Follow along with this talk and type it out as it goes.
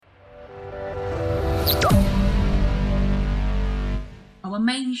Our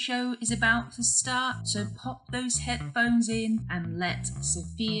main show is about to start, so pop those headphones in and let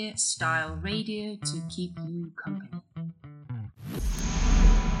Sophia Style Radio to keep you company.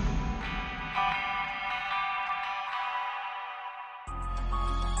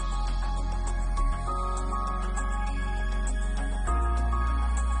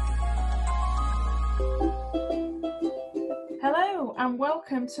 Hello and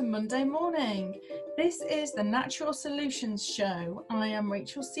welcome to Monday Morning. This is the Natural Solutions Show. I am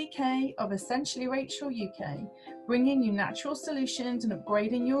Rachel CK of Essentially Rachel UK, bringing you natural solutions and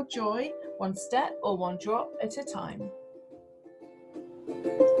upgrading your joy one step or one drop at a time.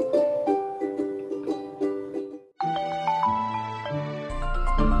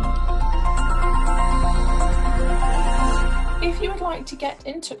 If you would like to get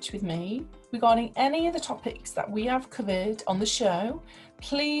in touch with me regarding any of the topics that we have covered on the show,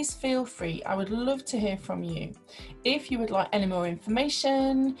 please feel free. I would love to hear from you. If you would like any more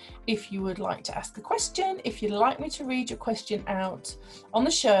information, if you would like to ask a question, if you'd like me to read your question out on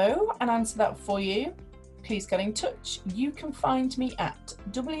the show and answer that for you, please get in touch. You can find me at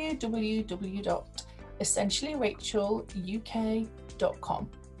www.essentiallyracheluk.com.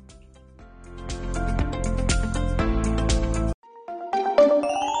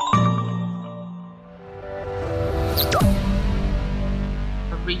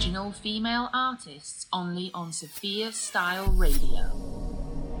 Original female artists only on Sophia Style Radio.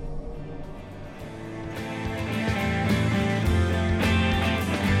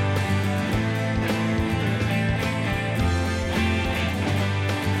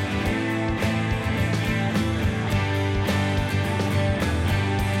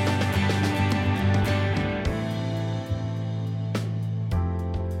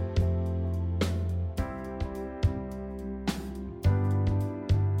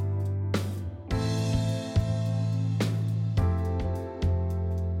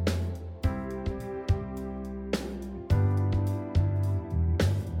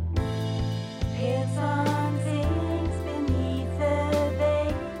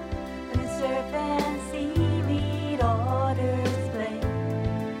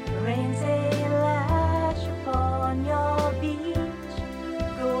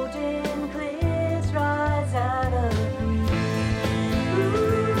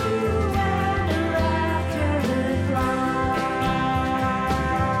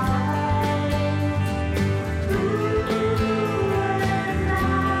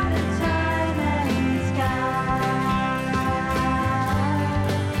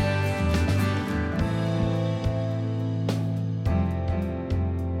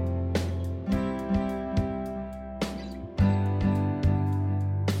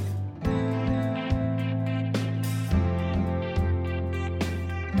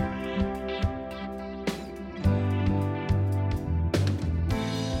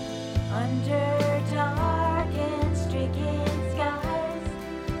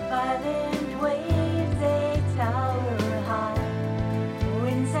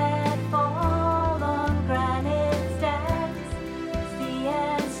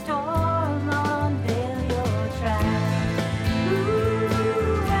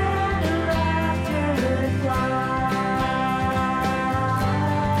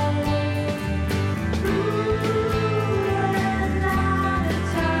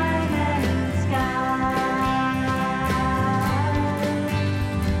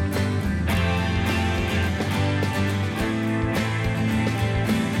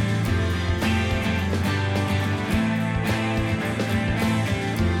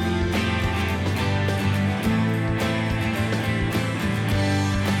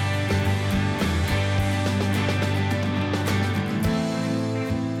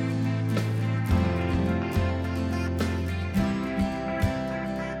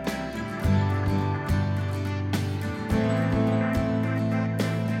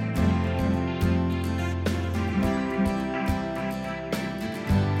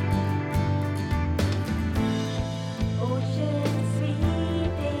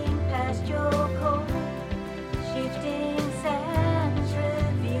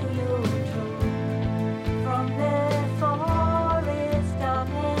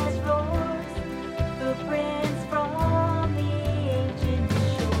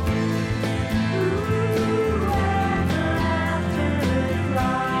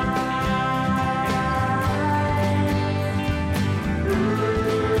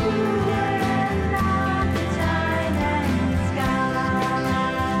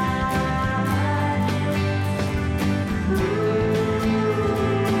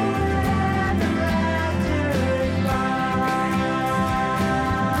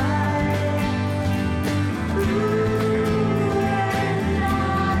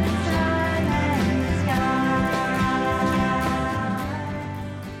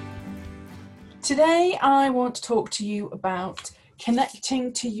 I want to talk to you about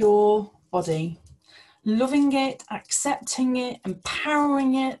connecting to your body, loving it, accepting it,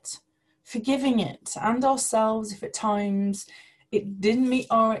 empowering it, forgiving it and ourselves if at times it didn't meet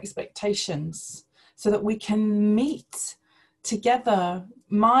our expectations, so that we can meet together,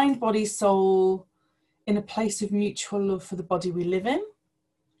 mind, body, soul, in a place of mutual love for the body we live in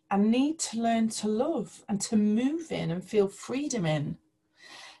and need to learn to love and to move in and feel freedom in.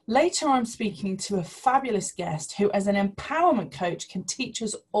 Later, I'm speaking to a fabulous guest who, as an empowerment coach, can teach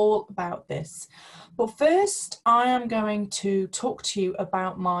us all about this. But first, I am going to talk to you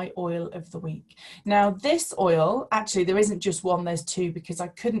about my oil of the week. Now, this oil, actually, there isn't just one, there's two, because I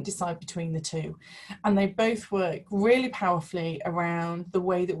couldn't decide between the two. And they both work really powerfully around the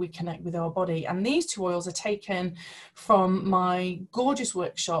way that we connect with our body. And these two oils are taken from my gorgeous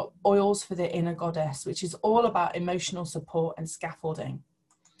workshop, Oils for the Inner Goddess, which is all about emotional support and scaffolding.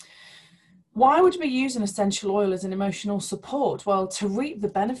 Why would we use an essential oil as an emotional support? Well, to reap the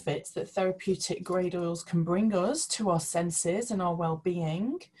benefits that therapeutic grade oils can bring us to our senses and our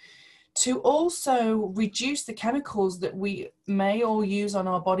well-being, to also reduce the chemicals that we may all use on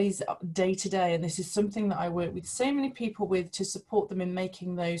our bodies day to day. And this is something that I work with so many people with to support them in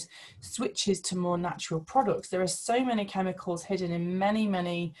making those switches to more natural products. There are so many chemicals hidden in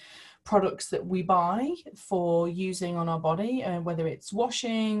many products that we buy for using on our body, whether it's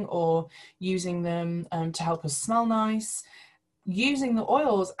washing or using them to help us smell nice. Using the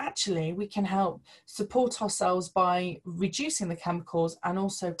oils, actually, we can help support ourselves by reducing the chemicals and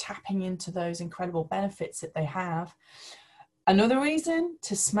also tapping into those incredible benefits that they have. Another reason,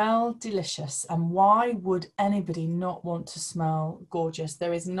 to smell delicious. And why would anybody not want to smell gorgeous?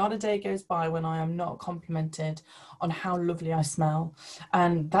 There is not a day goes by when I am not complimented on how lovely I smell.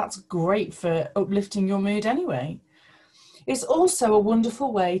 And that's great for uplifting your mood anyway. It's also a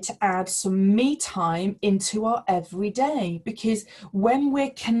wonderful way to add some me time into our everyday, because when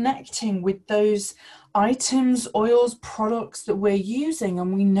we're connecting with those items, oils, products that we're using,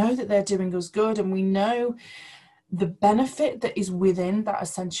 and we know that they're doing us good, and we know the benefit that is within that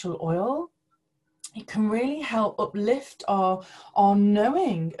essential oil, it can really help uplift our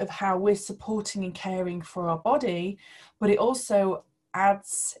knowing of how we're supporting and caring for our body, but it also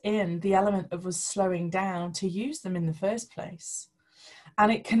adds in the element of us slowing down to use them in the first place. And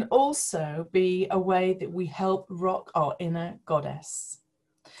it can also be a way that we help rock our inner goddess.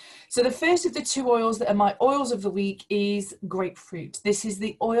 So the first of the two oils that are my oils of the week is grapefruit. This is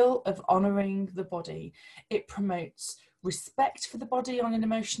the oil of honoring the body. It promotes respect for the body on an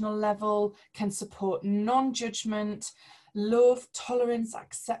emotional level, can support non-judgment, love, tolerance,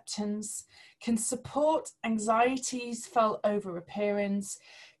 acceptance, can support anxieties felt over appearance,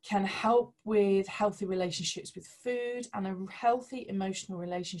 can help with healthy relationships with food and a healthy emotional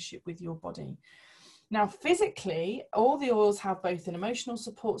relationship with your body. Now, physically, all the oils have both an emotional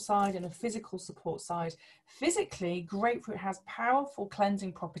support side and a physical support side. Physically, grapefruit has powerful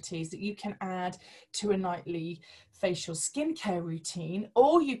cleansing properties that you can add to a nightly facial skincare routine,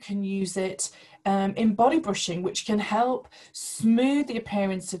 or you can use it in body brushing, which can help smooth the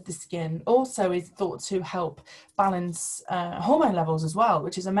appearance of the skin. Also is thought to help balance hormone levels as well,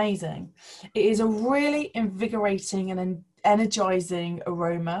 which is amazing. It is a really invigorating and energizing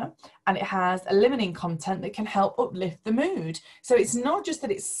aroma, and it has a limonene content that can help uplift the mood. So it's not just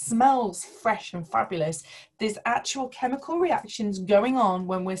that it smells fresh and fabulous, there's actual chemical reactions going on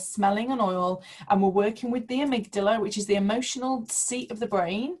when we're smelling an oil and we're working with the amygdala, which is the emotional seat of the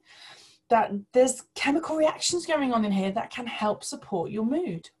brain, that there's chemical reactions going on in here that can help support your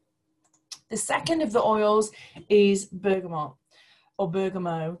mood. The second of the oils is bergamot, or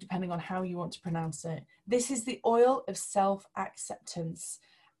bergamot, depending on how you want to pronounce it. This is the oil of self-acceptance.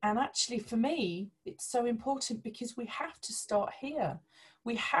 And actually, for me, it's so important because we have to start here.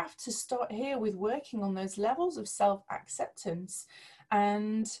 We have to start here with working on those levels of self-acceptance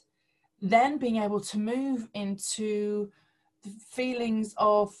and then being able to move into the feelings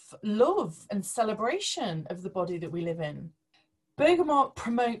of love and celebration of the body that we live in. Bergamot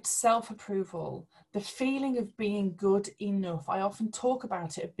promotes self-approval, the feeling of being good enough. I often talk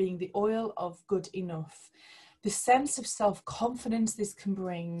about it as being the oil of good enough. The sense of self-confidence this can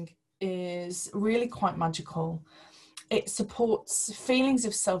bring is really quite magical. It supports feelings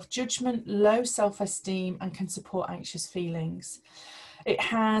of self-judgment, low self-esteem, and can support anxious feelings. It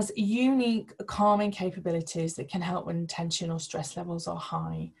has unique calming capabilities that can help when tension or stress levels are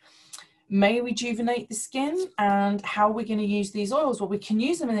high. May rejuvenate the skin. And how are we going to use these oils? Well, we can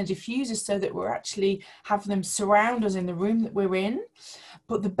use them in a diffuser so that we're actually have them surround us in the room that we're in.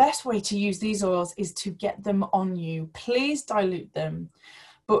 But the best way to use these oils is to get them on you. Please dilute them.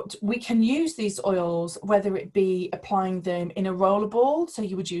 But we can use these oils, whether it be applying them in a roller ball, so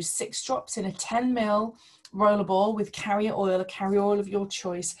you would use 6 drops in a 10 ml roller ball with carrier oil of your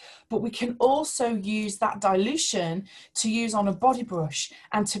choice, but we can also use that dilution to use on a body brush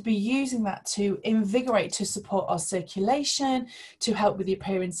and to be using that to invigorate, to support our circulation, to help with the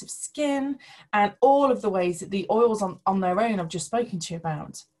appearance of skin, and all of the ways that the oils on their own I've just spoken to you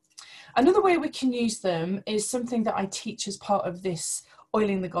about. Another way we can use them is something that I teach as part of this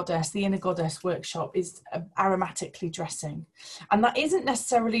Oiling the Goddess, the Inner Goddess workshop, is aromatically dressing. And that isn't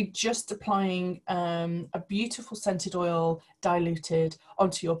necessarily just applying a beautiful scented oil diluted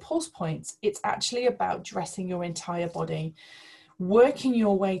onto your pulse points. It's actually about dressing your entire body, working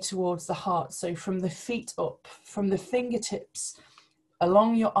your way towards the heart. So from the feet up, from the fingertips,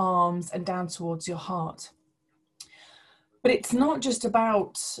 along your arms and down towards your heart. But it's not just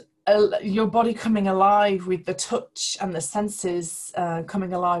about your body coming alive with the touch and the senses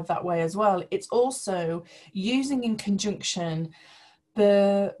coming alive that way as well. It's also using in conjunction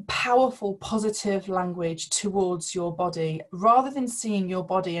the powerful positive language towards your body, rather than seeing your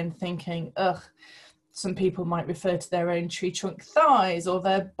body and thinking, ugh. Some people might refer to their own tree trunk thighs or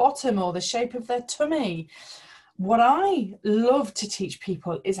their bottom or the shape of their tummy. What I love to teach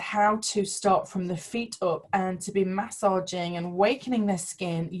people is how to start from the feet up and to be massaging and awakening their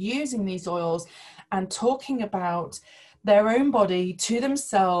skin using these oils and talking about their own body to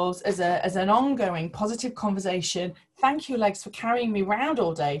themselves as an ongoing positive conversation. Thank you, legs, for carrying me round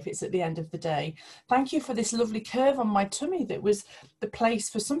all day if it's at the end of the day. Thank you for this lovely curve on my tummy that was the place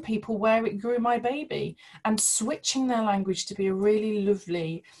for some people where it grew my baby, and switching their language to be a really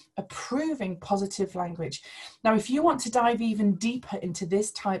lovely, approving, positive language. Now, if you want to dive even deeper into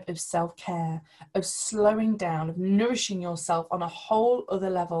this type of self-care, of slowing down, of nourishing yourself on a whole other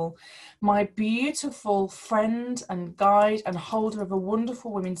level, my beautiful friend and guide and holder of a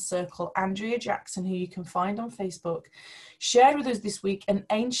wonderful women's circle, Andrea Jackson, who you can find on Facebook, shared with us this week an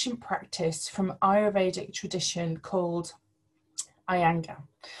ancient practice from Ayurvedic tradition called Iyengar,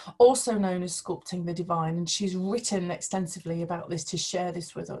 also known as sculpting the divine, and she's written extensively about this to share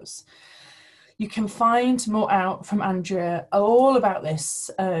this with us. You can find more out from Andrea all about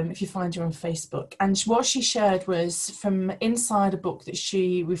this if you find her on Facebook. And what she shared was from inside a book that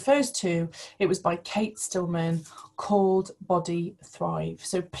she refers to. It was by Kate Stillman, called Body Thrive.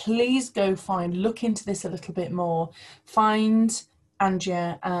 So please go look into this a little bit more. Find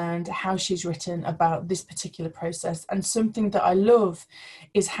Andrea and how she's written about this particular process. And something that I love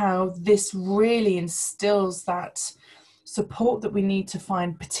is how this really instills that support that we need to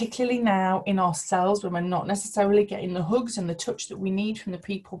find, particularly now in ourselves when we're not necessarily getting the hugs and the touch that we need from the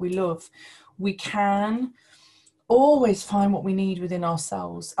people we love. We can always find what we need within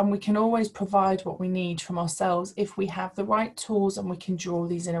ourselves, and we can always provide what we need from ourselves if we have the right tools and we can draw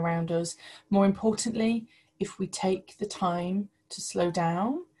these in around us. More importantly, if we take the time to slow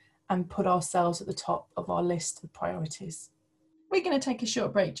down and put ourselves at the top of our list of priorities. We're going to take a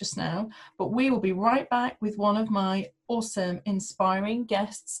short break just now, but we will be right back with one of my awesome, inspiring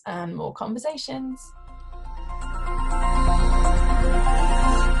guests and more conversations.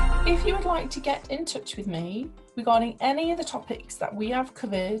 If you would like to get in touch with me regarding any of the topics that we have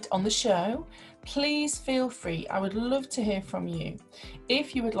covered on the show, please feel free. I would love to hear from you.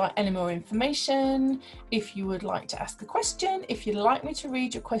 If you would like any more information, if you would like to ask a question, if you'd like me to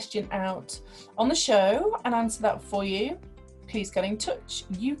read your question out on the show and answer that for you, please get in touch.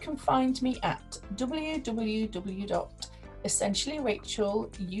 You can find me at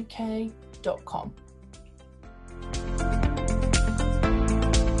www.essentiallyracheluk.com.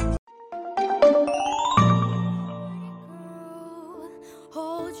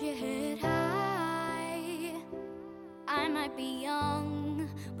 Hold your head high. I might be young,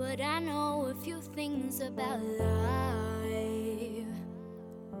 but I know a few things about life.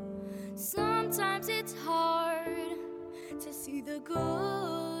 Sometimes it's hard to see the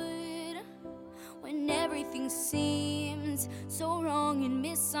good when everything seems so wrong and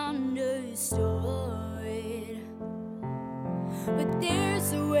misunderstood. But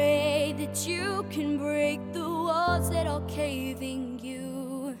there's a way that you can break the walls that are caving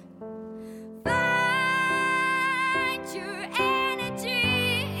you. Find your energy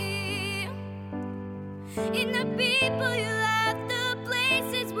in the people you love, the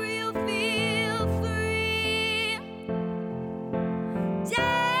places where you feel free.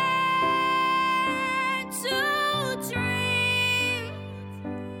 Dare to dream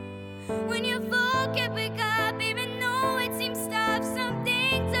when you forget, pick up, even though it seems tough. Some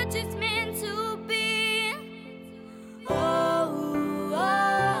things are just meant to be. Oh,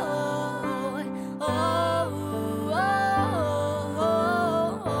 oh, oh, oh, oh,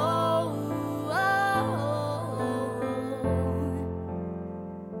 oh,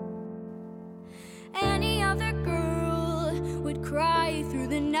 way through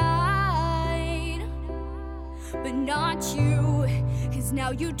the night. But not you, 'cause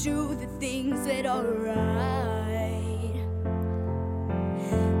now you do the things that are right.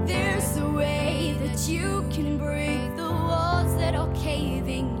 There's a way that you can break the walls that are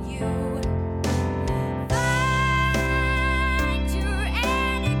caving you. Find your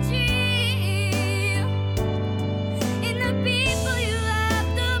energy in the people you love,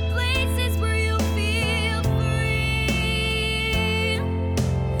 the places where you feel free.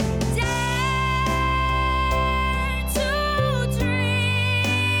 Dare to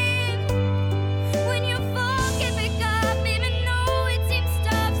dream when you forget, pick up, even though it seems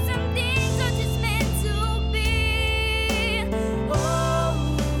tough. Some things are just meant to be. Oh,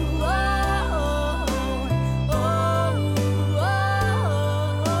 oh, oh, oh,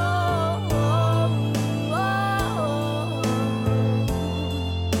 oh,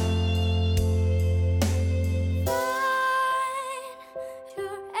 Find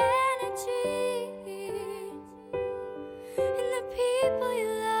your energy in the people you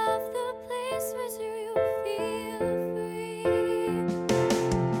love, the places where you feel free.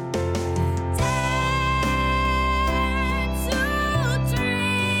 Dare to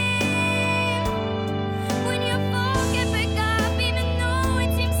dream when you forget, pick up, even though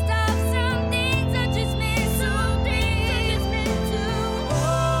it seems tough. Some things are just meant to be.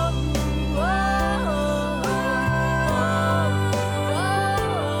 Oh, oh,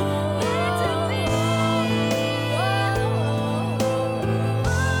 meant to be.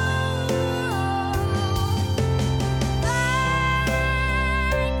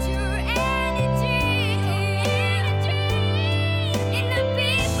 Find your energy in the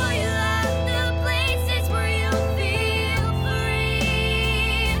people you love, the places where you feel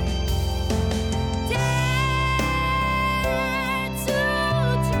free. Dare to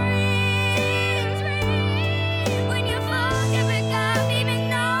dream when you forget, pick up, even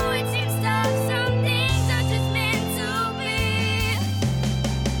though it seems tough. Some things are just meant to be.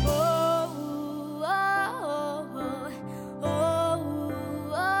 Oh, oh, oh,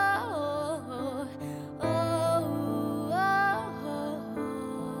 oh,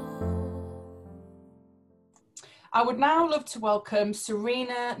 I would now love to welcome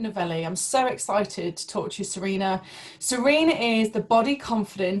Serena Novelli. I'm so excited to talk to you, Serena. Serena is the body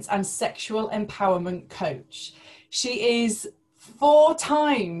confidence and sexual empowerment coach. She is 4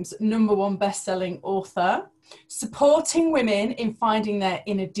 times #1 best-selling author, supporting women in finding their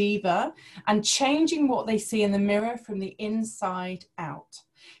inner diva and changing what they see in the mirror from the inside out.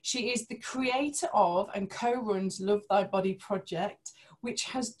 She is the creator of and co-runs Love Thy Body Project, which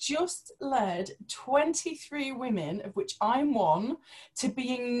has just led 23 women, of which I'm one, to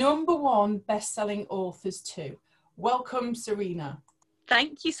being #1 best-selling authors too. Welcome, Serena.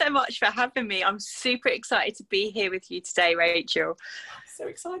 Thank you so much for having me. I'm super excited to be here with you today, Rachel. So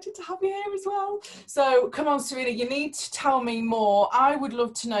excited to have you here as well. So come on, Serena, you need to tell me more. I would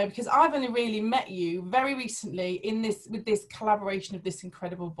love to know, because I've only really met you very recently with this collaboration of this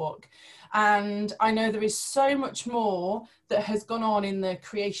incredible book. And I know there is so much more that has gone on in the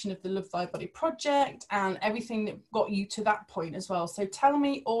creation of the Love Thy Body Project and everything that got you to that point as well. So tell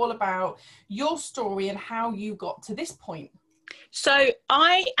me all about your story and how you got to this point. So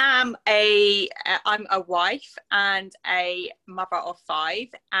I'm a wife and a mother of 5,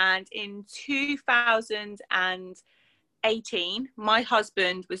 and in 2018 my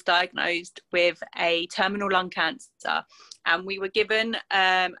husband was diagnosed with a terminal lung cancer, and we were given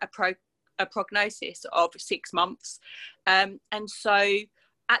a prognosis of 6 months, and so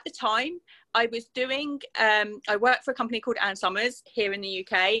at the time I was doing I worked for a company called Ann Summers here in the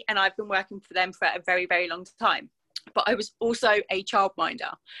UK, and I've been working for them for a very, very long time. But I was also a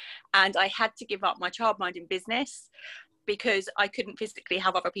childminder, and I had to give up my childminding business because I couldn't physically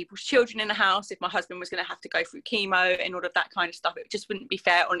have other people's children in the house. If my husband was going to have to go through chemo and all of that kind of stuff, it just wouldn't be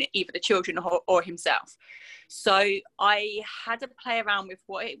fair on either the children or himself. So I had to play around with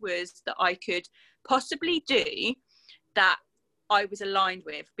what it was that I could possibly do that I was aligned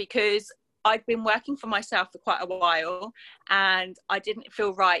with, because I'd been working for myself for quite a while and I didn't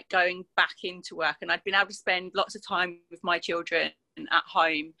feel right going back into work, and I'd been able to spend lots of time with my children at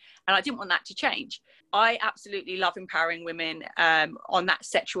home, and I didn't want that to change. I absolutely love empowering women on that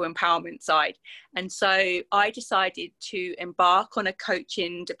sexual empowerment side, and so I decided to embark on a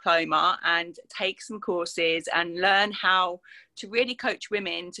coaching diploma and take some courses and learn how to really coach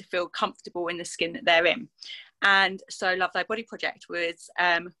women to feel comfortable in the skin that they're in. And so Love Thy Body Project was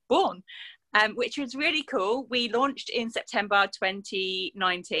born, which was really cool. We launched in September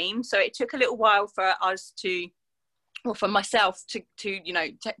 2019. So it took a little while for us to or for myself to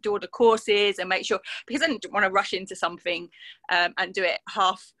do all the courses and make sure, because I didn't want to rush into something and do it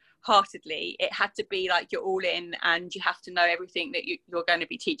half-heartedly. It had to be like you're all in, and you have to know everything that you're going to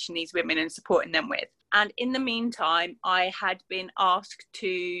be teaching these women and supporting them with. And in the meantime, I had been asked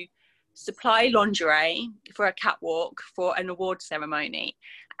to supply lingerie for a catwalk for an award ceremony,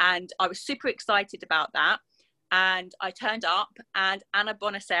 and I was super excited about that. And I turned up, and Anna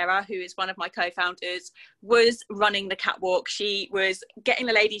Bonacera, who is one of my co-founders, was running the catwalk. She was getting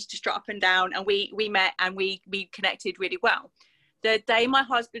the ladies to strut up and down, and we met and we connected really well. The day my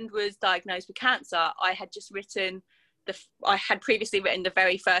husband was diagnosed with cancer, I had previously written the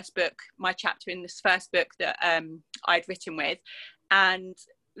very first book, my chapter in this first book that I'd written with, and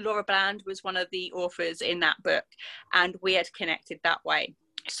Laura Bland was one of the authors in that book, and we had connected that way.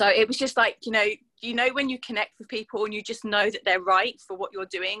 So it was just like, when you connect with people and you just know that they're right for what you're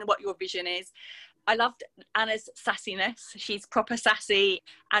doing, what your vision is. I loved Anna's sassiness. She's proper sassy,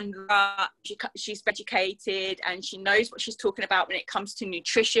 and she's educated, and she knows what she's talking about when it comes to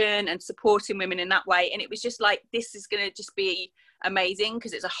nutrition and supporting women in that way. And it was just like, this is going to just be amazing,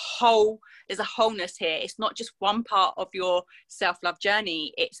 because there's a wholeness here. It's not just one part of your self-love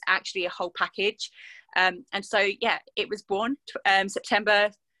journey, it's actually a whole package. And so it was born September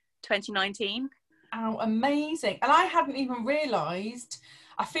 2019. Oh, amazing. And I hadn't even realised,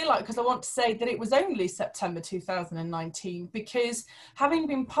 I feel like, because I want to say that it was only September 2019, because having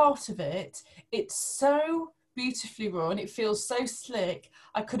been part of it, it's so beautifully run, it feels so slick.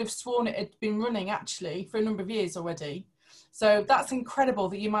 I could have sworn it had been running actually for a number of years already. So that's incredible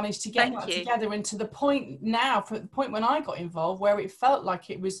that you managed to get that together, and to the point now, for the point when I got involved, where it felt like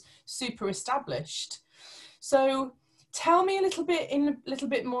it was super established. So tell me a little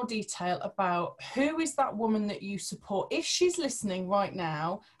bit more detail about who is that woman that you support. If she's listening right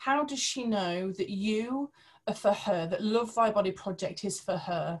now, how does she know that you are for her, that Love Thy Body Project is for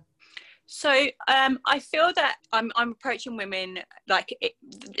her? So I feel that I'm approaching women like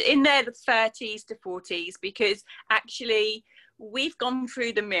in their 30s to 40s, because actually we've gone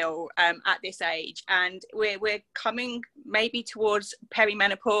through the mill at this age, and we're coming maybe towards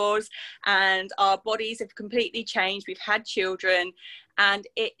perimenopause, and our bodies have completely changed. We've had children, and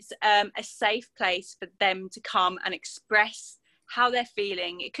it's a safe place for them to come and express how they're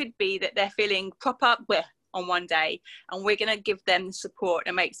feeling. It could be that they're feeling proper on one day, and we're going to give them the support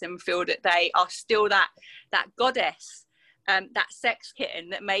and make them feel that they are still that goddess, that sex kitten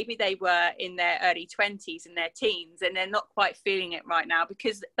that maybe they were in their early 20s and their teens, and they're not quite feeling it right now,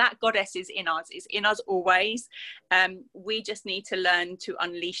 because that goddess is in us always. We just need to learn to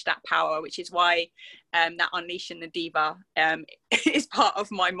unleash that power, which is why that Unleashing the Diva is part of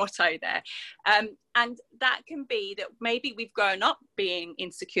my motto there. And that can be that maybe we've grown up being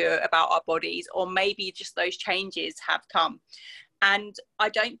insecure about our bodies, or maybe just those changes have come. And I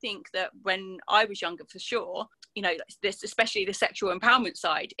don't think that when I was younger, for sure, this, especially the sexual empowerment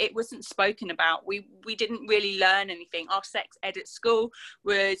side, it wasn't spoken about. We didn't really learn anything. Our sex ed at school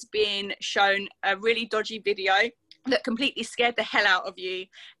was being shown a really dodgy video that completely scared the hell out of you,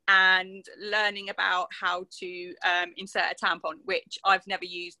 and learning about how to insert a tampon, which I've never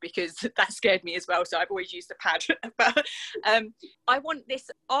used because that scared me as well, so I've always used a pad. But I want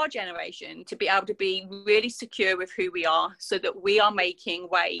our generation to be able to be really secure with who we are, so that we are making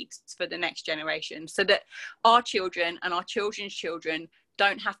waves for the next generation, so that our children and our children's children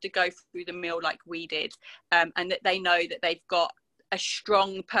don't have to go through the mill like we did, and that they know that they've got a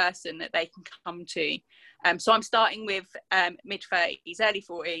strong person that they can come to. So I'm starting with mid-30s, early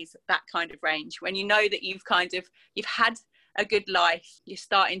 40s, that kind of range. When you know that you've had a good life, you're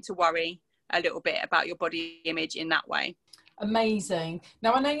starting to worry a little bit about your body image in that way. Amazing.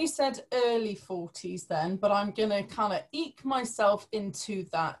 Now, I know you said early 40s then, but I'm going to kind of eke myself into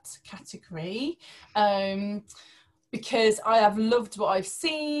that category. Because I have loved what I've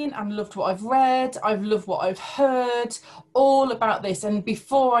seen, I've loved what I've read, I've loved what I've heard, all about this. And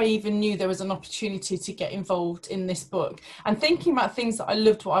before I even knew there was an opportunity to get involved in this book, and thinking about things that I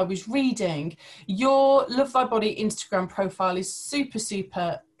loved what I was reading, your Love Thy Body Instagram profile is super,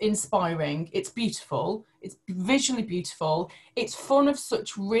 super inspiring. It's beautiful. It's visually beautiful. It's full of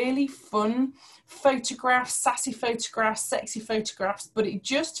such really fun photographs, sassy photographs, sexy photographs, but it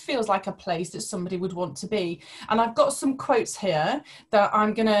just feels like a place that somebody would want to be. And I've got some quotes here that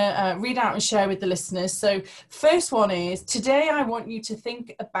I'm going to read out and share with the listeners. So first one is, today I want you to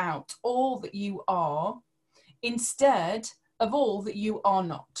think about all that you are instead of all that you are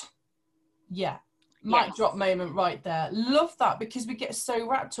not. Yeah. Mic drop moment right there. Love that, because we get so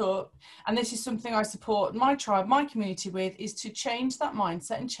wrapped up, and this is something I support my tribe, my community with, is to change that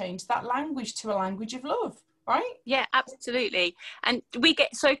mindset and change that language to a language of love, right? Yeah, absolutely. And we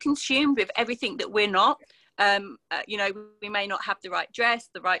get so consumed with everything that we're not. You know, we may not have the right dress,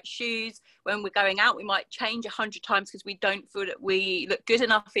 the right shoes. When we're going out, we might change 100 times because we don't feel that we look good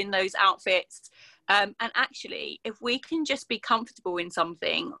enough in those outfits. And actually, if we can just be comfortable in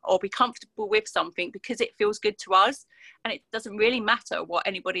something or be comfortable with something because it feels good to us and it doesn't really matter what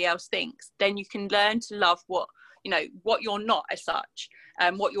anybody else thinks, then you can learn to love what you're not as such,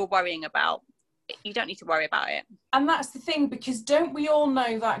 what you're worrying about. You don't need to worry about it. And that's the thing, because don't we all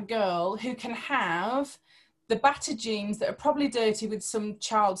know that girl who can have the battered jeans that are probably dirty with some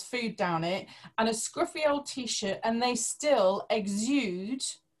child's food down it and a scruffy old t-shirt, and they still exude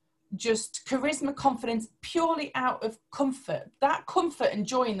just charisma, confidence, purely out of comfort. That comfort and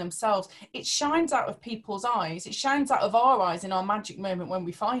joy in themselves, it shines out of people's eyes. It shines out of our eyes in our magic moment when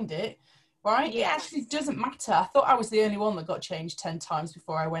we find it, right? Yes. It actually doesn't matter. I thought I was the only one that got changed 10 times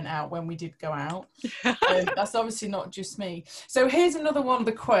before I went out when we did go out. That's obviously not just me. So here's another one of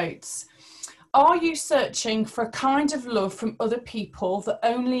the quotes. Are you searching for a kind of love from other people that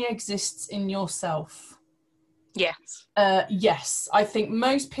only exists in yourself? Yes. Yes, I think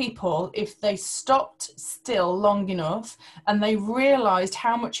most people, if they stopped still long enough and they realised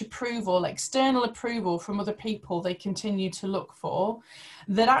how much approval, external approval from other people they continue to look for,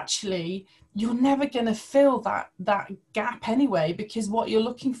 that actually you're never going to fill that gap anyway, because what you're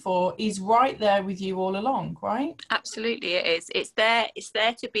looking for is right there with you all along, right? Absolutely, it is. It's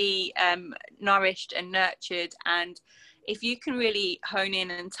there to be nourished and nurtured, and if you can really hone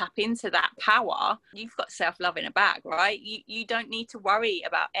in and tap into that power, you've got self-love in a bag, right? You don't need to worry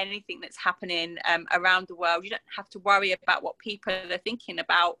about anything that's happening around the world. You don't have to worry about what people are thinking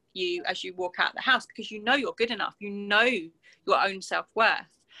about you as you walk out the house, because you know you're good enough. You know your own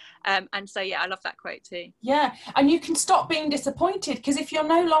self-worth. And so, yeah, I love that quote too. Yeah, and you can stop being disappointed, because if you're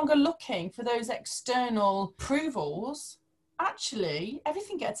no longer looking for those external approvals, actually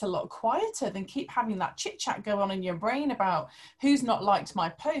everything gets a lot quieter than keep having that chit chat go on in your brain about who's not liked my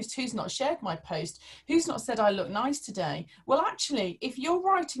post, who's not shared my post, who's not said I look nice today. Well, actually, if you're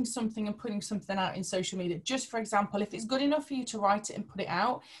writing something and putting something out in social media, just for example, if it's good enough for you to write it and put it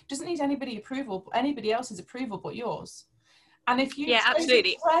out, it doesn't need anybody else's approval but yours. And if you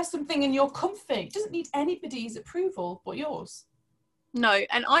wear something in your comfort, it doesn't need anybody's approval but yours. No,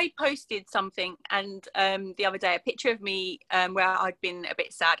 and I posted something, and the other day, a picture of me where I'd been a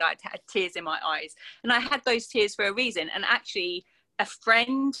bit sad. I'd had tears in my eyes, and I had those tears for a reason. And actually, a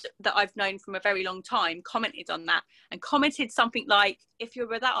friend that I've known from a very long time commented on that, and commented something like, if you're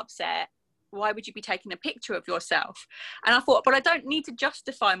that upset, why would you be taking a picture of yourself? And I thought, but I don't need to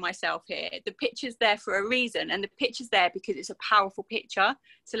justify myself here. The picture's there for a reason, and the picture's there because it's a powerful picture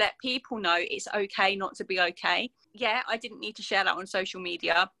to let people know it's okay not to be okay. Yeah, I didn't need to share that on social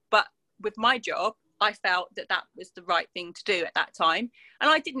media, but with my job, I felt that that was the right thing to do at that time. And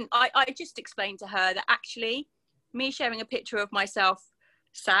I just explained to her that actually me sharing a picture of myself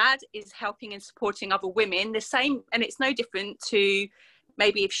sad is helping and supporting other women the same. And it's no different to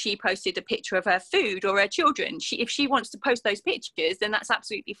maybe if she posted a picture of her food or her children. If she wants to post those pictures, then that's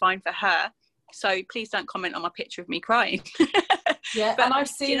absolutely fine for her. So please don't comment on my picture of me crying. Yeah, but, and I've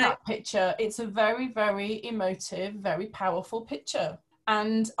seen that picture. It's a very, very emotive, very powerful picture.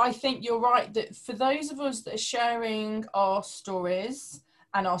 And I think you're right that for those of us that are sharing our stories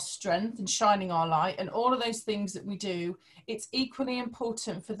and our strength and shining our light and all of those things that we do, it's equally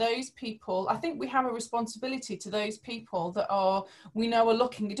important for those people. I think we have a responsibility to those people that we know are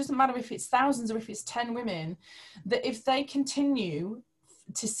looking. It doesn't matter if it's thousands or if it's 10 women, that if they continue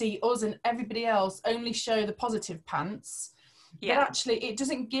to see us and everybody else only show the positive pants, but actually it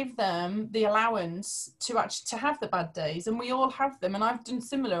doesn't give them the allowance to have the bad days. And we all have them. And I've done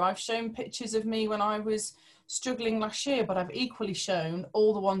similar. I've shown pictures of me when I was struggling last year, but I've equally shown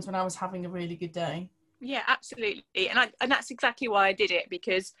all the ones when I was having a really good day. Yeah, absolutely. And that's exactly why I did it,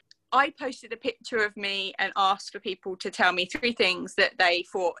 because I posted a picture of me and asked for people to tell me 3 things that they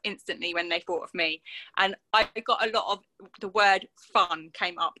thought instantly when they thought of me. And I got a lot of the word fun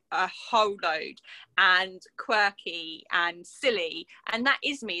came up a whole load, and quirky and silly. And that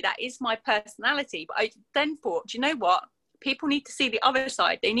is me. That is my personality. But I then thought, do you know what? People need to see the other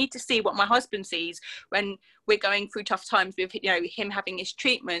side. They need to see what my husband sees when we're going through tough times with, him having his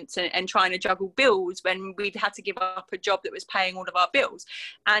treatments and trying to juggle bills when we've had to give up a job that was paying all of our bills.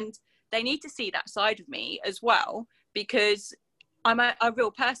 And they need to see that side of me as well, because I'm a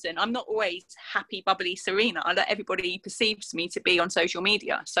real person. I'm not always happy, bubbly Serena that everybody perceives me to be on social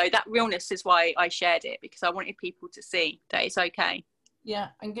media. So that realness is why I shared it, because I wanted people to see that it's okay. Yeah,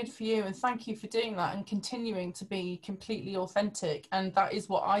 and good for you, and thank you for doing that and continuing to be completely authentic. And that is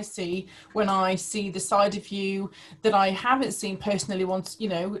what I see when I see the side of you that I haven't seen personally once, you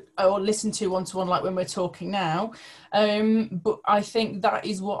know, or listened to one-to-one, like when we're talking now. But I think that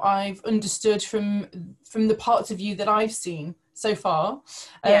is what I've understood from the parts of you that I've seen so far.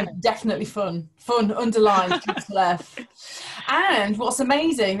 Definitely fun underlined, capital F. And what's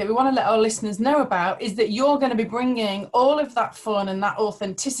amazing that we want to let our listeners know about is that you're going to be bringing all of that fun and that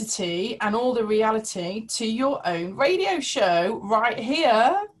authenticity and all the reality to your own radio show right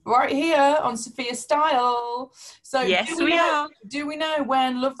here on Sophia Style. So yes, do we know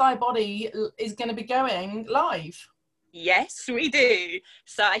when Love Thy Body is going to be going live? Yes, we do.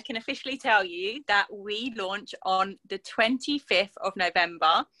 So I can officially tell you that we launch on the 25th of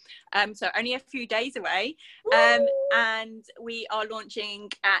November. So only a few days away. And we are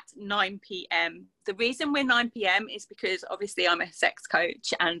launching at 9 p.m. The reason we're 9 p.m. is because obviously I'm a sex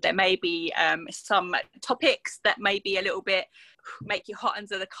coach, and there may be some topics that may be a little bit make you hot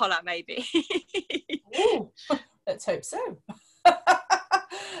under the collar, maybe. Ooh, let's hope so.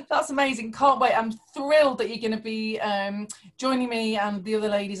 That's amazing. Can't wait. I'm thrilled that you're going to be joining me and the other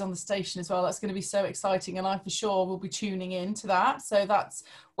ladies on the station as well. That's going to be so exciting, and I for sure will be tuning in to that. So that's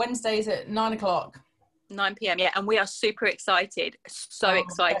Wednesdays at 9 o'clock. 9 p.m. Yeah, and we are super excited.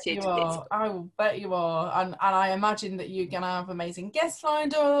 Excited. I will bet you are. And I imagine that you're going to have amazing guests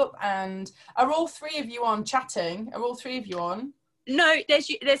lined up. And are all three of you on chatting? Are all three of you on? No, there's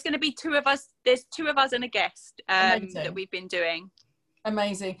going to be two of us. There's two of us and a guest that we've been doing.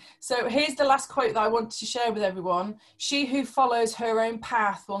 Amazing. So here's the last quote that I want to share with everyone. She who follows her own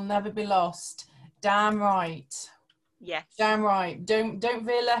path will never be lost. Damn right. Yes. Damn right. Don't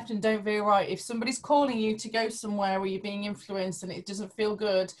veer left and don't veer right. If somebody's calling you to go somewhere where you're being influenced and it doesn't feel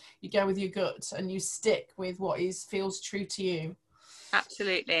good, you go with your gut and you stick with what feels true to you.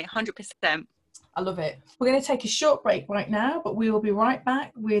 Absolutely. 100%. I love it. We're going to take a short break right now, but we will be right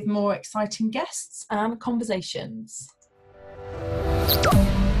back with more exciting guests and conversations.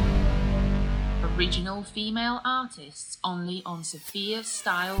 Original female artists only on Sophia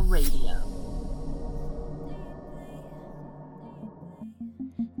Style Radio.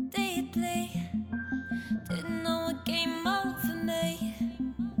 Deeply, didn't know what came over me,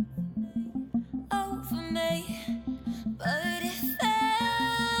 but it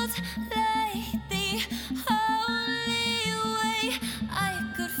felt like the only way I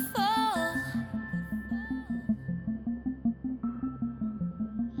could fall.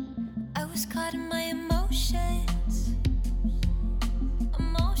 I was caught in my emotions,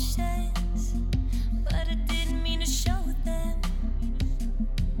 but I didn't mean to show them,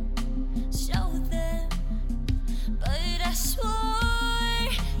 but I swore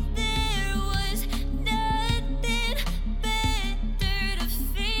there was nothing better to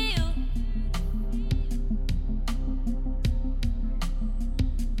feel,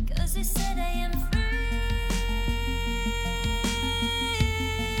 'cause they said I am free.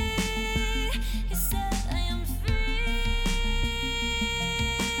 He said I am free.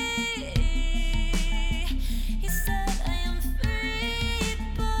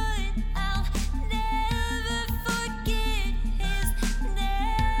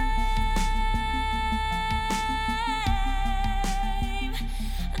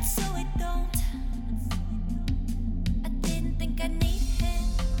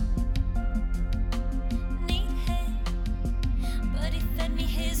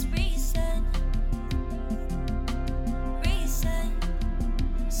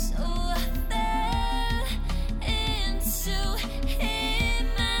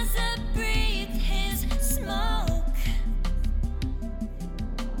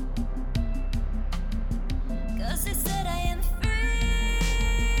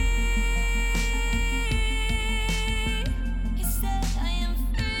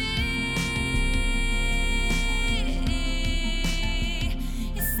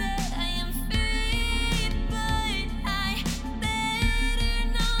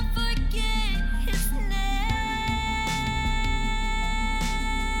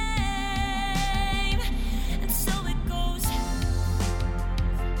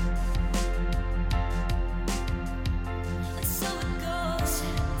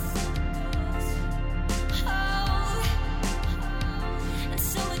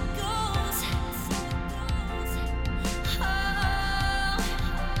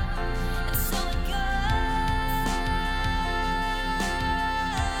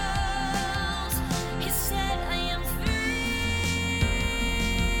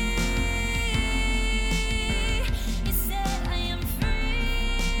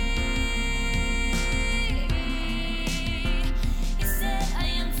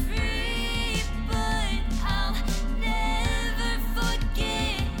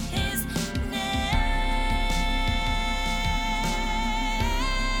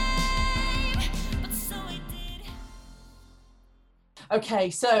 Okay,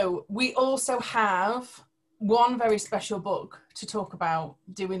 so we also have one very special book to talk about,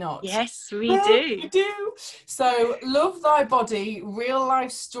 do we not? Yes, we do. We do. So Love Thy Body, Real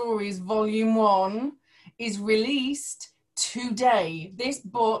Life Stories, Volume 1 is released today. This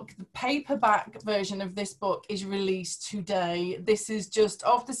book, the paperback version of this book, is released today. This is just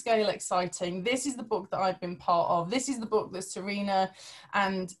off the scale exciting. This is the book that I've been part of. This is the book that Serena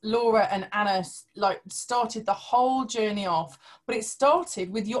and Laura and Anna started the whole journey off. But it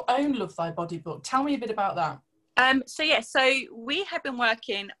started with your own Love Thy Body book. Tell me a bit about that. So we have been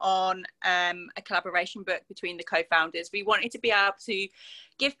working on a collaboration book between the co-founders. We wanted to be able to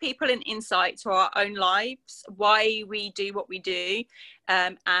give people an insight to our own lives, why we do what we do,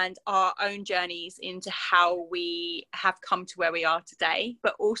 and our own journeys into how we have come to where we are today,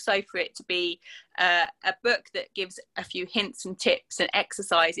 but also for it to be a book that gives a few hints and tips and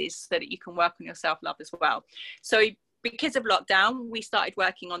exercises so that you can work on your self-love as well. So because of lockdown, we started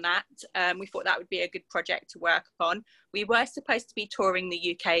working on that. We thought that would be a good project to work on. We were supposed to be touring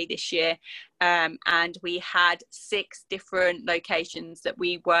the UK this year, and we had 6 different locations that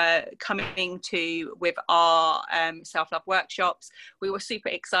we were coming to with our self-love workshops. We were super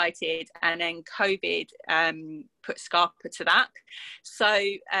excited, and then COVID put scarper to that. So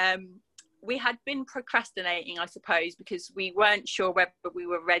we had been procrastinating, I suppose, because we weren't sure whether we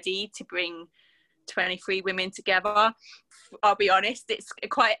were ready to bring 23 women together. I'll be honest, it's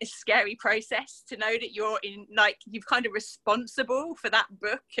quite a scary process to know that you're you're kind of responsible for that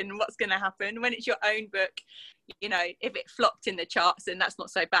book and what's going to happen. When it's your own book, you know, if it flopped in the charts, then that's not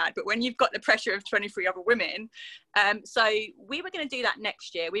so bad, but when you've got the pressure of 23 other women, so we were going to do that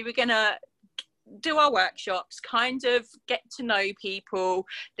next year. We were going to do our workshops, kind of get to know people,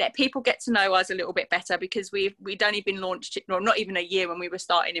 let people get to know us a little bit better, because we'd only been launched, well, not even a year when we were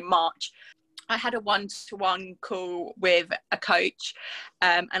starting in March. I had a one-to-one call with a coach,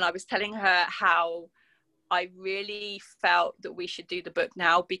 and I was telling her how I really felt that we should do the book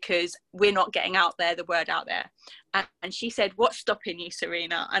now because we're not getting the word out there. And she said, "What's stopping you,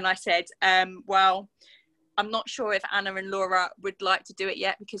 Serena?" And I said, well, I'm not sure if Anna and Laura would like to do it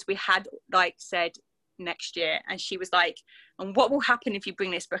yet, because we had said next year. And she was like, "And what will happen if you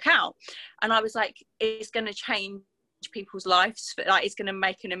bring this book out?" And I was like, "It's going to change people's lives, it's going to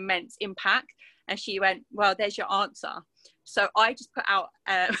make an immense impact." And she went, "Well, there's your answer." So I just put out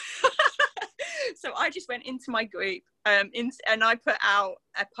so I just went into my group and I put out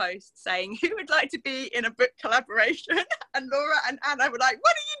a post saying, "Who would like to be in a book collaboration?" And Laura and Anna were like,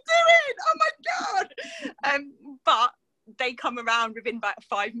 "What are you doing? Oh my god!" But they come around within about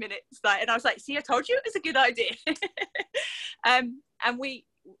 5 minutes, and I was like, "See, I told you it was a good idea." And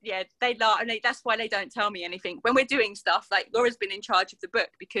they laugh, and that's why they don't tell me anything when we're doing stuff. Like, Laura's been in charge of the book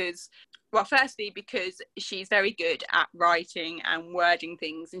because she's very good at writing and wording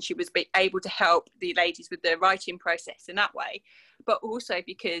things, and she was able to help the ladies with the writing process in that way. But also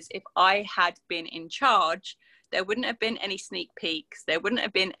because if I had been in charge, there wouldn't have been any sneak peeks, there wouldn't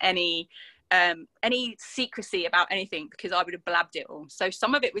have been any secrecy about anything, because I would have blabbed it all. So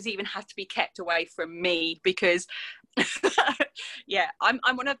some of it was even had to be kept away from me, because I'm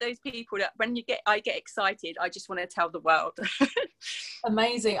one of those people that when I get excited, I just want to tell the world.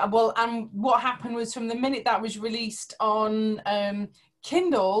 Amazing. Well, and what happened was, from the minute that was released on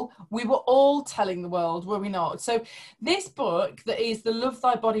Kindle, we were all telling the world, were we not? So this book, that is the Love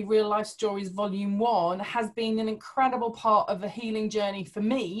Thy Body Real Life Stories Volume 1, has been an incredible part of a healing journey for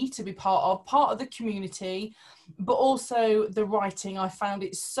me to be part of the community, but also the writing. I found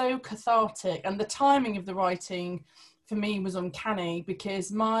it so cathartic, and the timing of the writing for me was uncanny,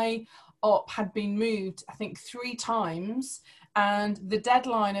 because my op had been moved, I think, 3 times, and the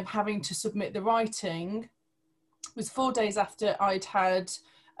deadline of having to submit the writing was 4 days after I'd had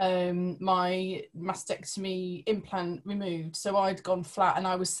my mastectomy implant removed. So I'd gone flat, and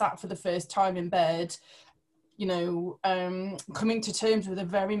I was sat for the first time in bed, you know, coming to terms with a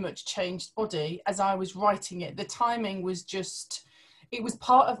very much changed body as I was writing it. The timing was just, it was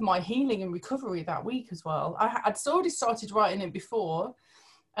part of my healing and recovery that week as well. I'd already started writing it before,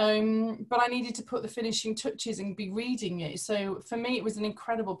 but I needed to put the finishing touches and be reading it. So for me, it was an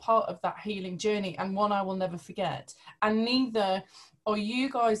incredible part of that healing journey, and one I will never forget. And neither are you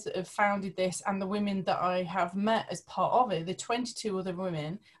guys that have founded this, and the women that I have met as part of it, the 22 other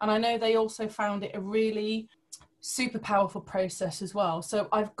women. And I know they also found it a really super powerful process as well. So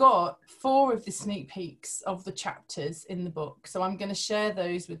I've got 4 of the sneak peeks of the chapters in the book, so I'm going to share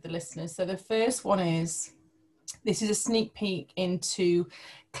those with the listeners. So the first one is, this is a sneak peek into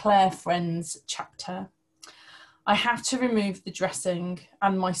Claire Friend's chapter. "I had to remove the dressing,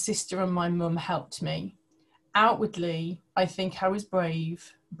 and my sister and my mum helped me. Outwardly, I think I was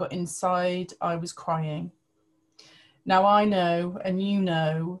brave, but inside I was crying. Now I know, and you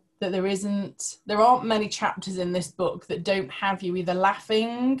know, that there aren't many chapters in this book that don't have you either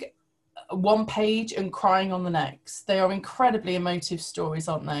laughing one page and crying on the next. They are incredibly emotive stories,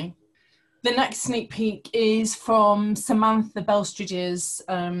 aren't they? The next sneak peek is from Samantha Belstridge's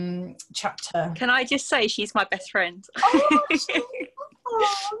chapter. Can I just say she's my best friend? Oh,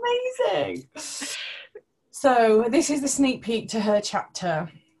 amazing. So this is the sneak peek to her chapter.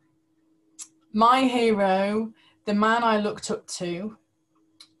 My hero, the man I looked up to,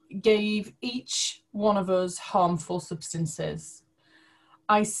 gave each one of us harmful substances.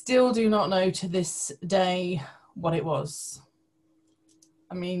 I still do not know to this day what it was.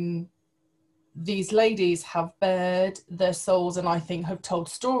 I mean, these ladies have bared their souls and I think have told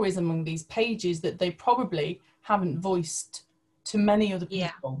stories among these pages that they probably haven't voiced to many other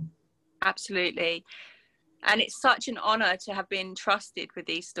people. Yeah, absolutely. And it's such an honour to have been trusted with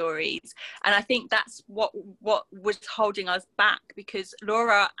these stories. And I think that's what was holding us back, because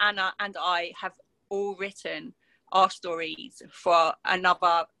Laura, Anna and I have all written our stories for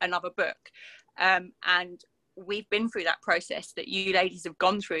another book. And we've been through that process that you ladies have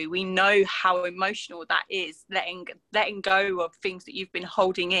gone through. We know how emotional that is, letting go of things that you've been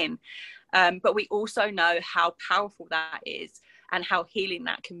holding in. But we also know how powerful that is and how healing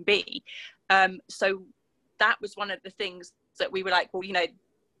that can be. So that was one of the things that we were like, well, you know,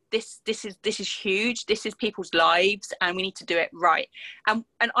 this is huge. This is people's lives, and we need to do it right. And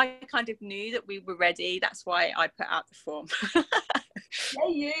I kind of knew that we were ready. That's why I put out the form.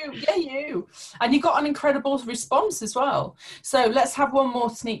 Yeah, you. And you got an incredible response as well. So let's have one more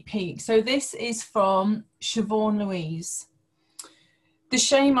sneak peek. So this is from Siobhan Louise. The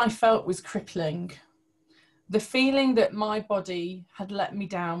shame I felt was crippling. The feeling that my body had let me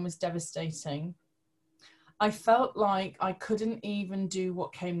down was devastating. I felt like I couldn't even do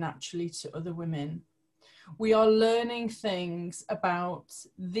what came naturally to other women. We are learning things about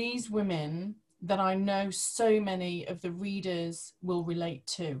these women that I know so many of the readers will relate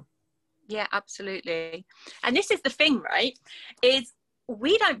to. Yeah, absolutely. And this is the thing, right? Is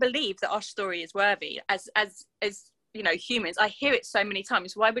we don't believe that our story is worthy as you know, humans. I hear it so many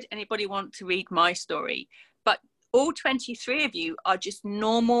times. Why would anybody want to read my story? But all 23 of you are just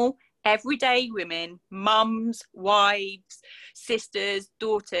normal, everyday women, mums, wives, sisters,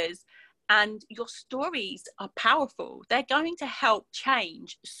 daughters, and your stories are powerful. They're going to help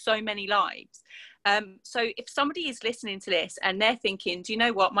change so many lives. So if somebody is listening to this and they're thinking, do you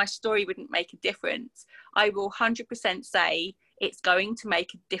know what, my story wouldn't make a difference, I will 100% say it's going to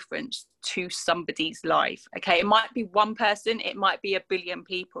make a difference to somebody's life. Okay, it might be one person, it might be a billion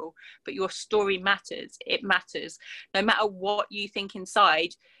people, but your story matters. It matters. No matter what you think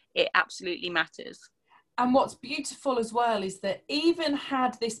inside, it absolutely matters. And what's beautiful as well is that even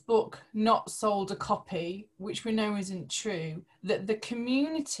had this book not sold a copy, which we know isn't true, that the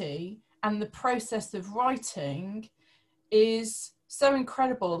community and the process of writing is so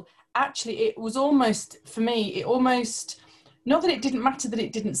incredible. Actually, it was almost, for me, it almost, not that it didn't matter that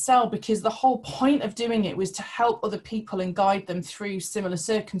it didn't sell, because the whole point of doing it was to help other people and guide them through similar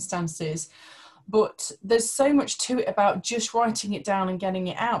circumstances. But there's so much to it about just writing it down and getting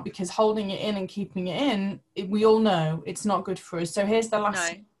it out, because holding it in and keeping it in, we all know it's not good for us. So here's the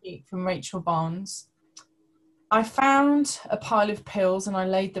last speech from Rachel Barnes. I found a pile of pills and I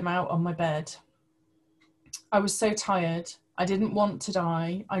laid them out on my bed. I was so tired. I didn't want to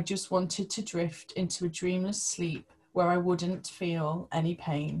die. I just wanted to drift into a dreamless sleep where I wouldn't feel any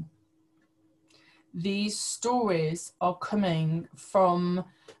pain. These stories are coming from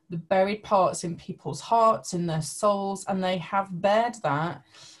the buried parts in people's hearts, in their souls, and they have bared that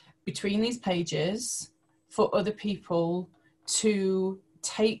between these pages for other people to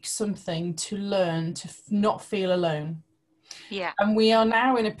take something, to learn, to not feel alone. Yeah. And we are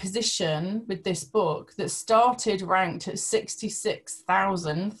now in a position with this book that started ranked at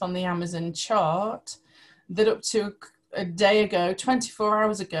 66,000th on the Amazon chart, that up to a day ago, 24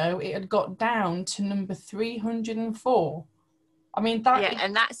 hours ago, it had got down to number 304. I mean, that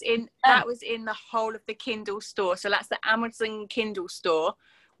and that was in the whole of the Kindle store. So that's the Amazon Kindle store.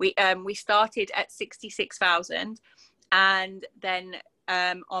 We started at 66,000, and then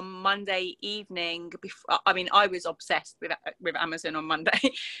on Monday evening, I was obsessed with Amazon on Monday.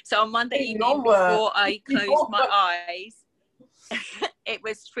 So on Monday evening, before I closed my eyes, it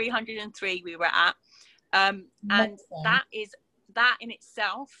was 303 we were at. And that in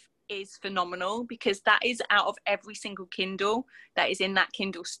itself is phenomenal, because that is out of every single Kindle that is in that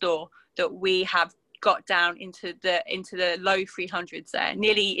Kindle store that we have got down into the low 300s there,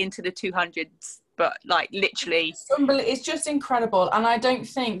 nearly into the 200s but like literally. It's just incredible. And I don't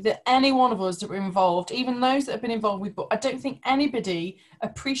think that any one of us that were involved, even those that have been involved with book, I don't think anybody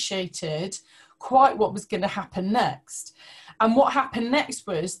appreciated quite what was going to happen next. And what happened next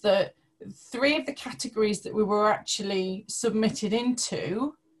was that 3 of the categories that we were actually submitted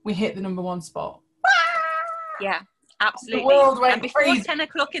into, we hit the number 1 spot. Yeah, absolutely. The world went and before crazy. 10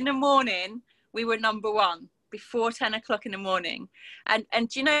 o'clock in the morning, we were number 1. Before 10 o'clock in the morning.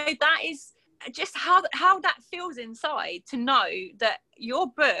 And you know, that is just how that feels inside, to know that your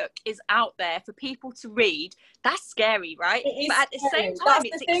book is out there for people to read. That's scary, right? But at the same time,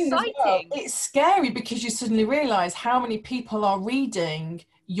 it's exciting. Well. It's scary because you suddenly realise how many people are reading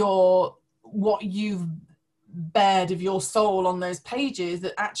what you've bared of your soul on those pages,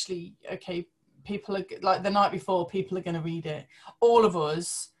 that actually, okay, people are, like the night before, people are going to read it. All of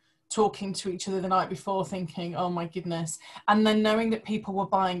us talking to each other the night before thinking, oh my goodness, and then knowing that people were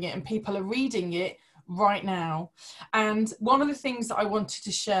buying it and people are reading it right now. And one of the things that I wanted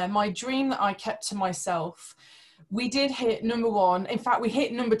to share, my dream that I kept to myself, we did hit number 1. In fact, we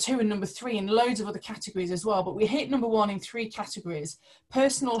hit number 2 and number 3 in loads of other categories as well, but we hit number 1 in 3 categories: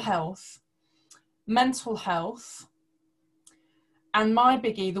 personal health, mental health, and my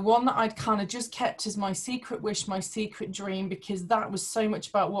biggie, the one that I'd kind of just kept as my secret wish, my secret dream, because that was so much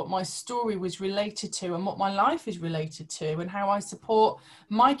about what my story was related to and what my life is related to, and how I support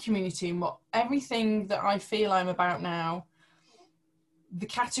my community and what everything that I feel I'm about now. The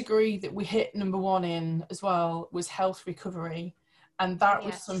category that we hit number 1 in as well was health recovery. And that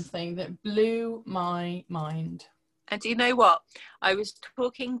was something that blew my mind. And do you know what? I was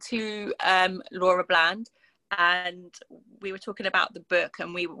talking to Laura Bland, and we were talking about the book,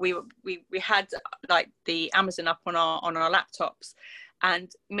 and we had like the Amazon up on our laptops, and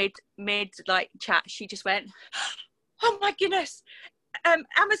mid like chat, she just went, oh my goodness,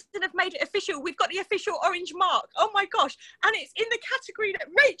 Amazon have made it official. We've got the official orange mark. Oh my gosh. And it's in the category that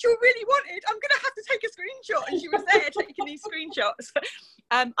Rachel really wanted. I'm going to have to take a screenshot. And she was there taking these screenshots.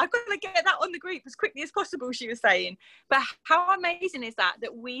 I've got to get that on the group as quickly as possible, she was saying. But how amazing is that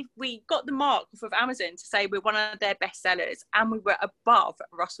we got the mark of Amazon to say we're one of their best sellers, and we were above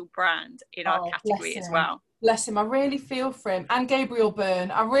Russell Brand in our category as well. Bless him. I really feel for him. And Gabriel Byrne.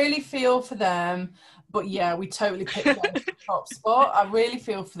 I really feel for them. But yeah, we totally picked them to the top spot. I really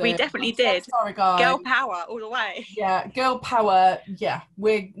feel for them. We definitely did. Sorry, guys. Girl power all the way. Yeah, girl power. Yeah,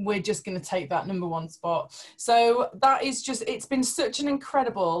 we're just going to take that number 1 spot. So that is just, it's been such an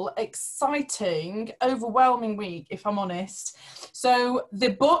incredible, exciting, overwhelming week, if I'm honest. So the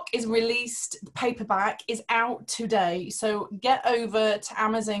book is released, the paperback is out today. So get over to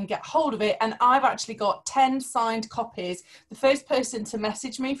Amazon, get hold of it. And I've actually got 10 signed copies. The first person to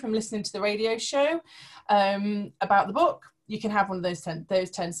message me from listening to the radio show about the book, you can have one of those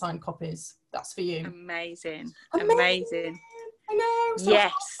 10 signed copies. That's for you. Amazing. I know. So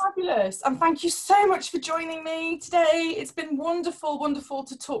yes. Fabulous. And thank you so much for joining me today. It's been wonderful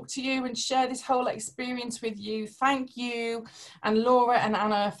to talk to you and share this whole experience with you. Thank you, and Laura and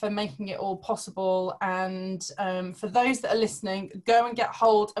Anna, for making it all possible. And for those that are listening, go and get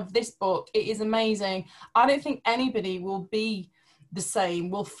hold of this book. It is amazing. I don't think anybody will be the same,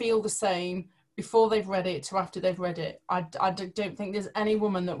 will feel the same before they've read it to after they've read it. I don't think there's any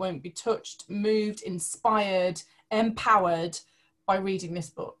woman that won't be touched, moved, inspired, empowered by reading this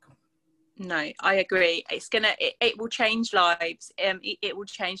book. No, I agree. It will change lives. It will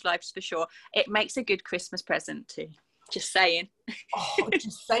change lives for sure. It makes a good Christmas present too. Just saying.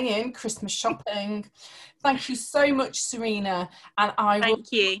 Just saying. Christmas shopping. Thank you so much, Serena. And I will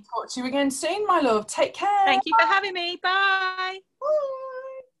talk to you again soon, my love. Take care. Thank you for having me. Bye. Bye.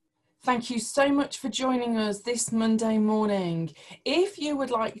 Thank you so much for joining us this Monday morning. If you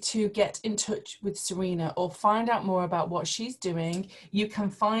would like to get in touch with Serena or find out more about what she's doing, you can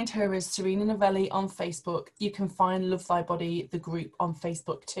find her as Serena Novelli on Facebook. You can find Love Thy Body, the group, on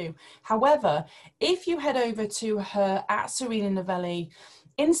Facebook too. However, if you head over to her at Serena Novelli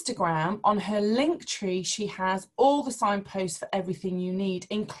Instagram, on her link tree, she has all the signposts for everything you need,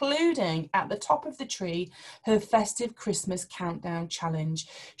 including at the top of the tree, her festive Christmas countdown challenge.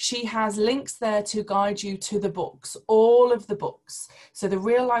 She has links there to guide you to the books, all of the books. So the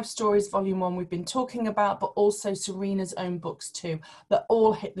Real Life Stories Volume 1 we've been talking about, but also Serena's own books too, that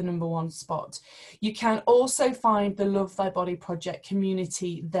all hit the number 1 spot. You can also find the Love Thy Body Project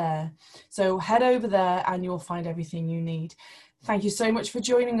community there. So head over there and you'll find everything you need. Thank you so much for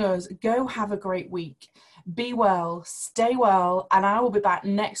joining us. Go have a great week. Be well, stay well, and I will be back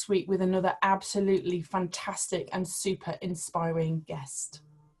next week with another absolutely fantastic and super inspiring guest.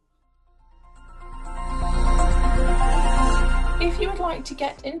 If you would like like to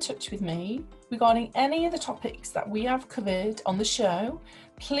get in touch with me regarding any of the topics that we have covered on the show,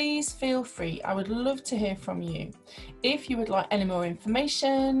 please feel free. I would love to hear from you. If you would like any more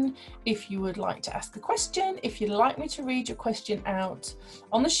information, if you would like to ask a question, if you'd like me to read your question out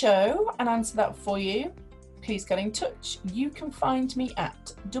on the show and answer that for you, please get in touch. You can find me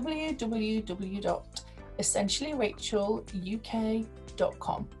at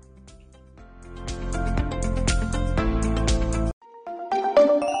www.essentiallyracheluk.com.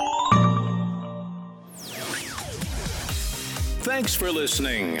 Thanks for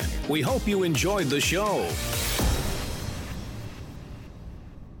listening. We hope you enjoyed the show.